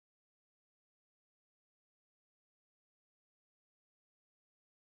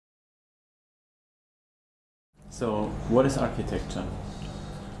So, what is architecture?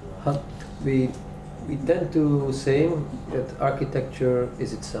 We tend to say that architecture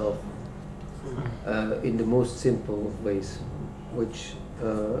is itself in the most simple ways, which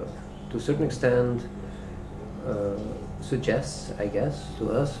to a certain extent suggests, I guess,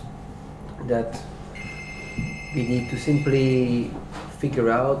 to us that we need to simply figure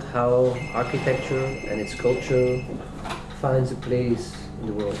out how architecture and its culture finds a place in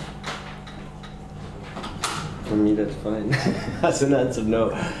the world. For me, that's fine. That's an answer,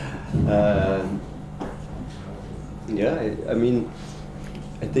 no. Yeah, I mean,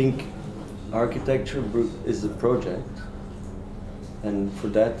 I think architecture is a project, and for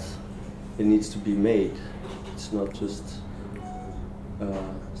that, it needs to be made. It's not just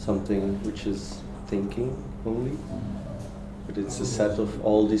something which is thinking only, but it's a set of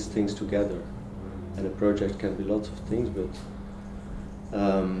all these things together. And a project can be lots of things, but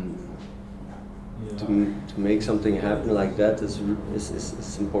to make something happen like that is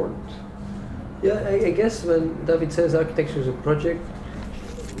important. Yeah, I guess when David says architecture is a project,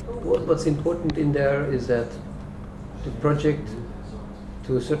 what's important in there is that the project,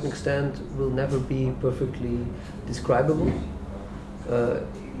 to a certain extent, will never be perfectly describable.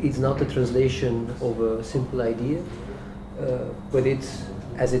 It's not a translation of a simple idea, but it's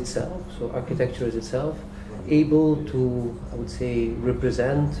as itself, so architecture is itself, able to, I would say,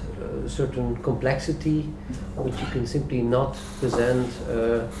 represent a certain complexity which you can simply not present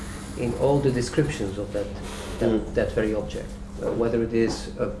in all the descriptions of that very object, whether it is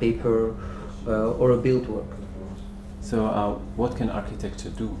a paper or a build work. So what can architecture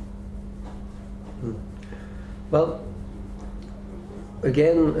do? Well,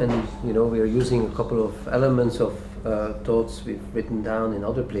 again, and you know, we are using a couple of elements of thoughts we've written down in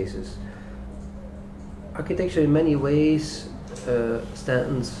other places. Architecture in many ways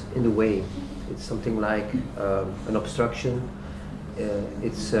stands in the way. It's something like an obstruction.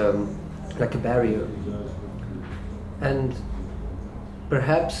 It's like a barrier. And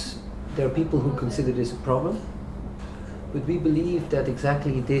perhaps there are people who consider this a problem, but we believe that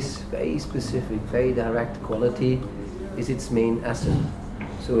exactly this very specific, very direct quality is its main asset.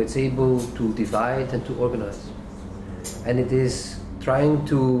 So it's able to divide and to organize. And it is trying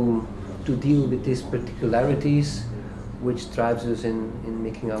to deal with these particularities which drives us in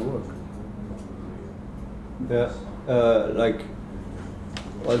making our work. Yeah, like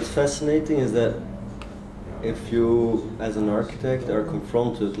what's fascinating is that if you, as an architect, are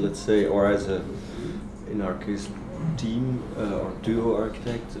confronted, let's say, or as in our case, team or duo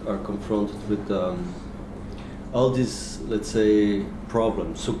architect, are confronted with all these, let's say,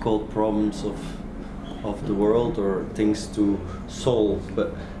 problems, so-called problems of the world or things to solve.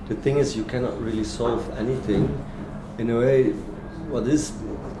 But the thing is, you cannot really solve anything. In a way, what is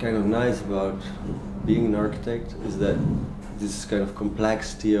kind of nice about being an architect is that this kind of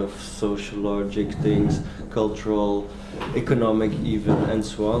complexity of sociologic things, cultural, economic even, and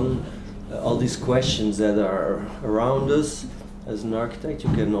so on, all these questions that are around us, as an architect,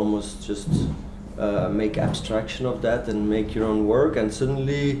 you can almost just make abstraction of that and make your own work, and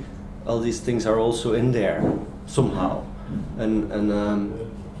suddenly all these things are also in there somehow.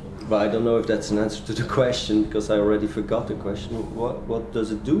 But I don't know if that's an answer to the question, because I already forgot the question. What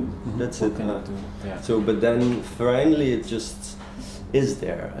does it do? Mm-hmm. That's what it. Can it do? Yeah. So, but then finally it just is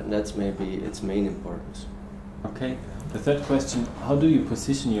there, and that's maybe its main importance. Okay. The third question: how do you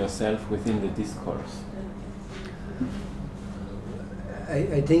position yourself within the discourse?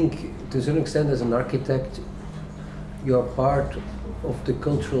 I think, to a certain extent, as an architect, you are part of the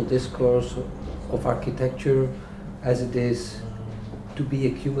cultural discourse of architecture, as it is to be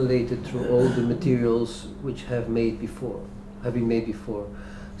accumulated through all the materials which have been made before.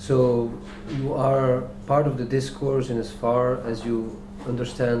 So you are part of the discourse in as far as you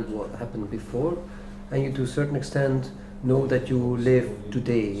understand what happened before, and you, to a certain extent, know that you live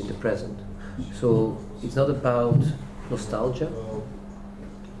today in the present. So it's not about nostalgia.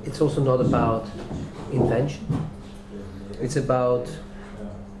 It's also not about invention. It's about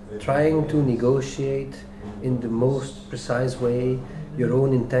trying to negotiate in the most precise way your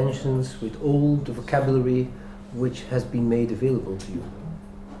own intentions with all the vocabulary which has been made available to you.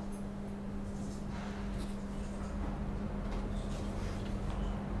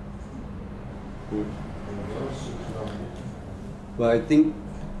 Well, I think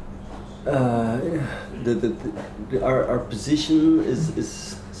our position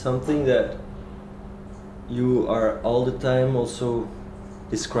is something that you are all the time also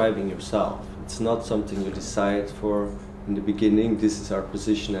describing yourself. It's not something you decide for in the beginning, this is our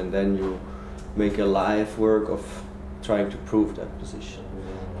position, and then you make a live work of trying to prove that position.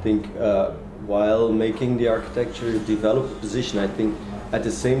 I think while making the architecture, develop a position. I think at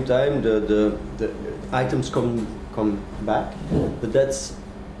the same time the items come back, but that's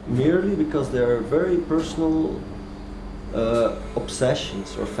merely because they are very personal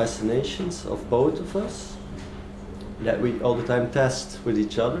obsessions or fascinations of both of us that we all the time test with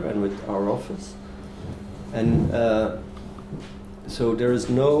each other and with our office. And so there is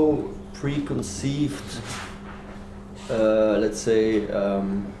no preconceived, let's say,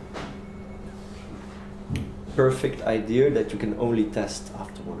 perfect idea that you can only test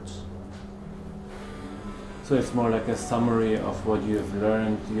afterwards. So it's more like a summary of what you have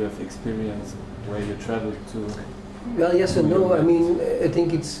learned, you have experienced, where you traveled to. Well, yes and no. I mean, I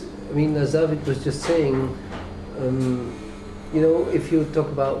think it's. I mean, as David was just saying, you know, if you talk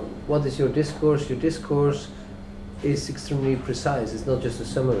about what is your discourse is extremely precise. It's not just a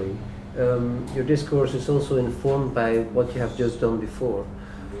summary. Your discourse is also informed by what you have just done before.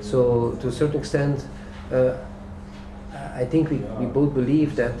 So, to a certain extent, I think we both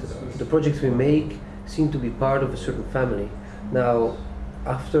believe that the projects we make seem to be part of a certain family. Now,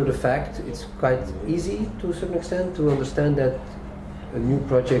 after the fact, it's quite easy to a certain extent to understand that a new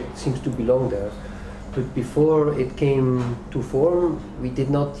project seems to belong there. But before it came to form, we did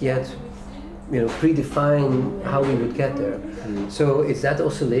not yet, you know, predefine how we would get there. So it's that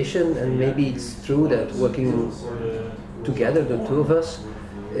oscillation, and maybe it's true that working together, the two of us,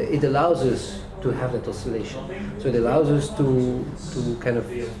 it allows us to have that oscillation. So it allows us to kind of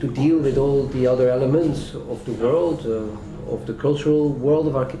to deal with all the other elements of the world, of the cultural world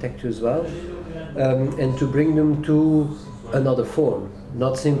of architecture as well, and to bring them to another form,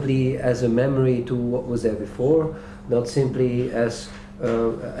 not simply as a memory to what was there before, not simply as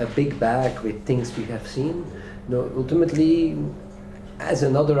a big bag with things we have seen, no, ultimately as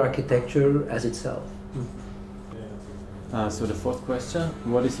another architecture as itself. So the fourth question,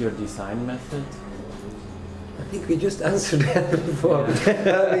 what is your design method? I think we just answered that before.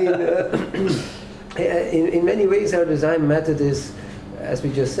 I mean, in many ways our design method is, as we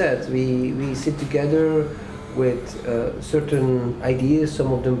just said, we sit together with certain ideas,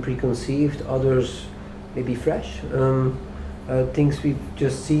 some of them preconceived, others maybe fresh, things we've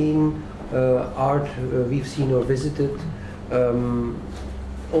just seen, art we've seen or visited,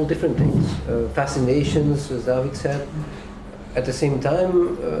 all different things, fascinations, as David said. At the same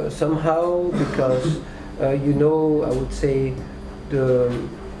time, somehow, because you know, I would say the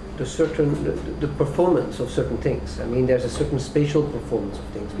performance of certain things. I mean, there's a certain spatial performance of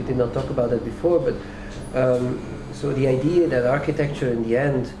things. We did not talk about that before, but so the idea that architecture in the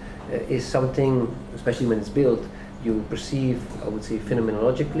end is something, especially when it's built, you perceive, I would say,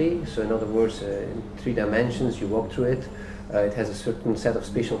 phenomenologically. So in other words, in 3 dimensions, you walk through it. It has a certain set of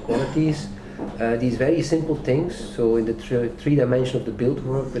spatial qualities. These very simple things, so in the 3 dimension of the built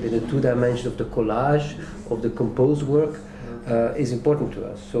work, but in the 2 dimension of the collage, of the composed work, is important to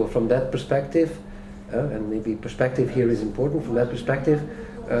us. So from that perspective, and maybe perspective here is important, from that perspective,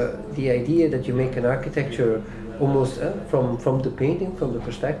 the idea that you make an architecture almost from the painting, from the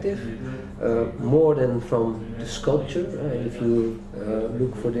perspective, more than from the sculpture. If you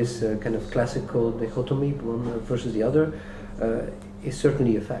look for this kind of classical dichotomy, one versus the other, is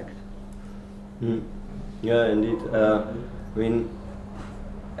certainly a fact. Yeah, indeed. I mean,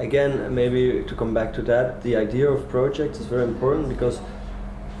 again, maybe to come back to that, the idea of project is very important because,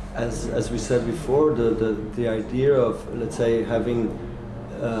 as we said before, the idea of, let's say, having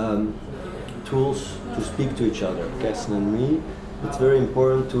tools to speak to each other, KERSTEN and me, it's very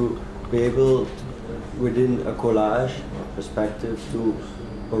important to be able, within a collage or perspective, to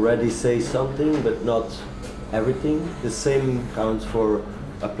already say something, but not everything. The same counts for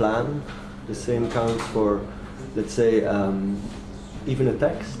a plan. The same counts for, let's say, even a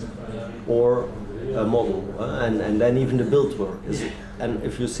text or a model, and then even the build work. And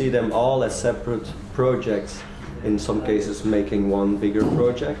if you see them all as separate projects, in some cases making one bigger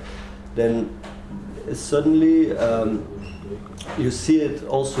project, then suddenly you see it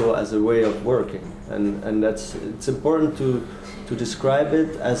also as a way of working, and it's important to describe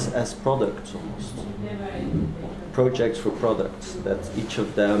it as products almost. Projects for products, that each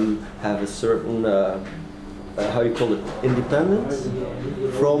of them have a certain, how you call it, independence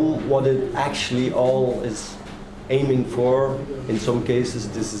from what it actually all is aiming for. In some cases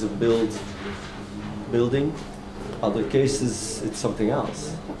this is a building, other cases it's something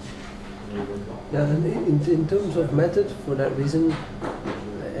else. Yeah, and in terms of method, for that reason,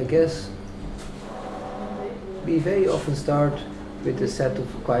 I guess we very often start with a set of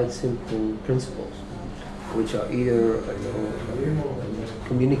quite simple principles, which are either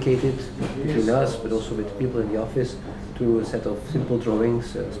communicated between us, but also with people in the office, to to a set of simple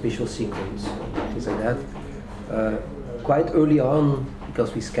drawings, spatial sequence, things like that. Quite early on,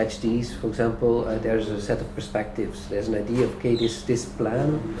 because we sketch these, for example, there's a set of perspectives. There's an idea of, okay, this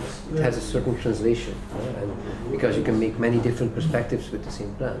plan, it has a certain translation, and because you can make many different perspectives with the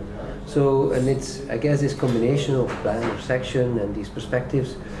same plan. So, and it's, I guess, this combination of plan or section and these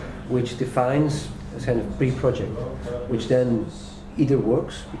perspectives, which defines a kind of pre-project, which then either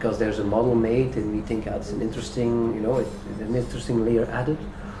works because there's a model made and we think it's an interesting, you know, an interesting layer added,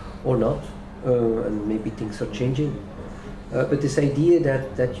 or not, and maybe things are changing. But this idea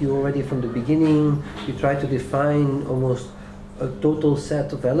that you already from the beginning, you try to define almost a total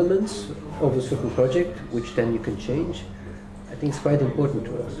set of elements of a certain project, which then you can change, I think is quite important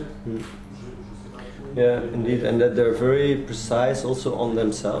to us. Mm. Yeah, indeed, and that they're very precise also on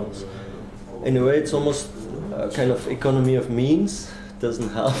themselves. In a way, it's almost a kind of economy of means. Doesn't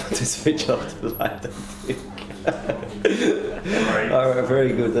help to switch off the light, I think. Our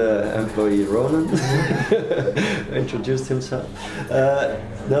very good employee Ronan introduced himself.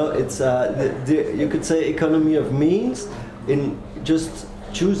 No, it's you could say economy of means in just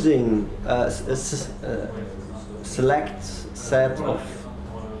choosing a select set of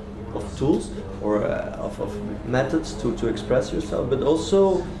tools or of methods to express yourself, but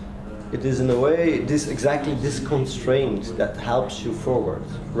also it is in a way exactly this constraint that helps you forward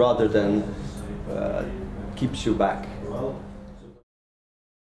rather than keeps you back.